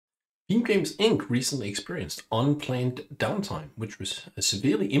Veeam Games Inc. recently experienced unplanned downtime, which was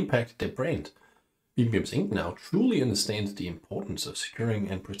severely impacted their brand. Veeam Games Inc. now truly understands the importance of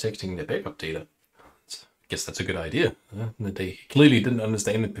securing and protecting their backup data. I guess that's a good idea. They clearly didn't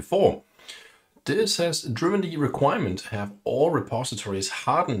understand it before. This has driven the requirement to have all repositories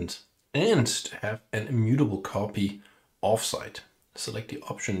hardened and to have an immutable copy offsite. Select the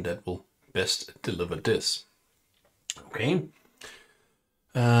option that will best deliver this. Okay.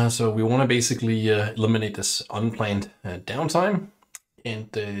 So we want to basically eliminate this unplanned downtime, and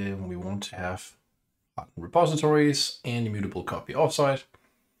we want to have hardened repositories and immutable copy offsite.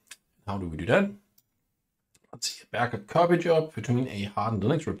 How do we do that? Let's see, a backup copy job between a hardened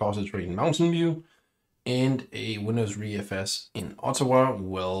Linux repository in Mountain View and a Windows ReFS in Ottawa.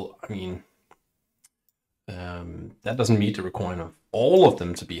 Well, I mean, that doesn't meet the requirement of all of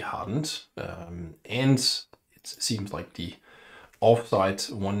them to be hardened, and it seems like the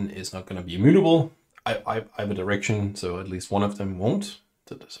offsite one is not going to be immutable. I have a direction, so at least one of them won't.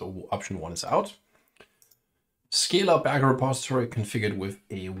 So option 1 is out. Scale up backup repository configured with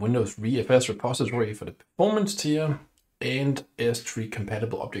a Windows ReFS repository for the performance tier and S3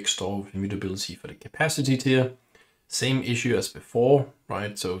 compatible object store with immutability for the capacity tier. Same issue as before,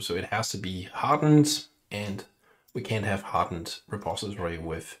 right? So it has to be hardened, and we can't have hardened repository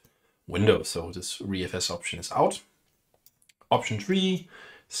with Windows. So this ReFS option is out. Option 3,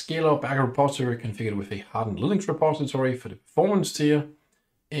 scale up backup repository configured with a hardened Linux repository for the performance tier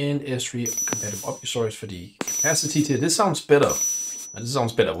and S3 compatible object storage for the capacity tier. This sounds better.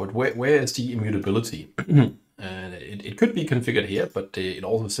 But where is the immutability? It could be configured here, but it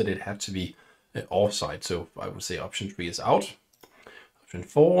also said it had to be offsite. So I would say option 3 is out. Option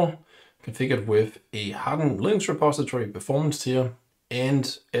 4, configured with a hardened Linux repository performance tier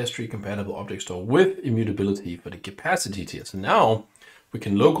and S3 compatible object store with immutability for the capacity tier. So now we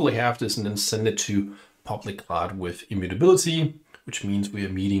can locally have this and then send it to public cloud with immutability, which means we are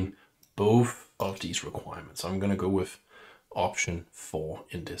meeting both of these requirements. I'm going to go with option 4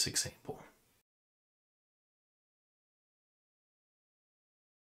 in this example.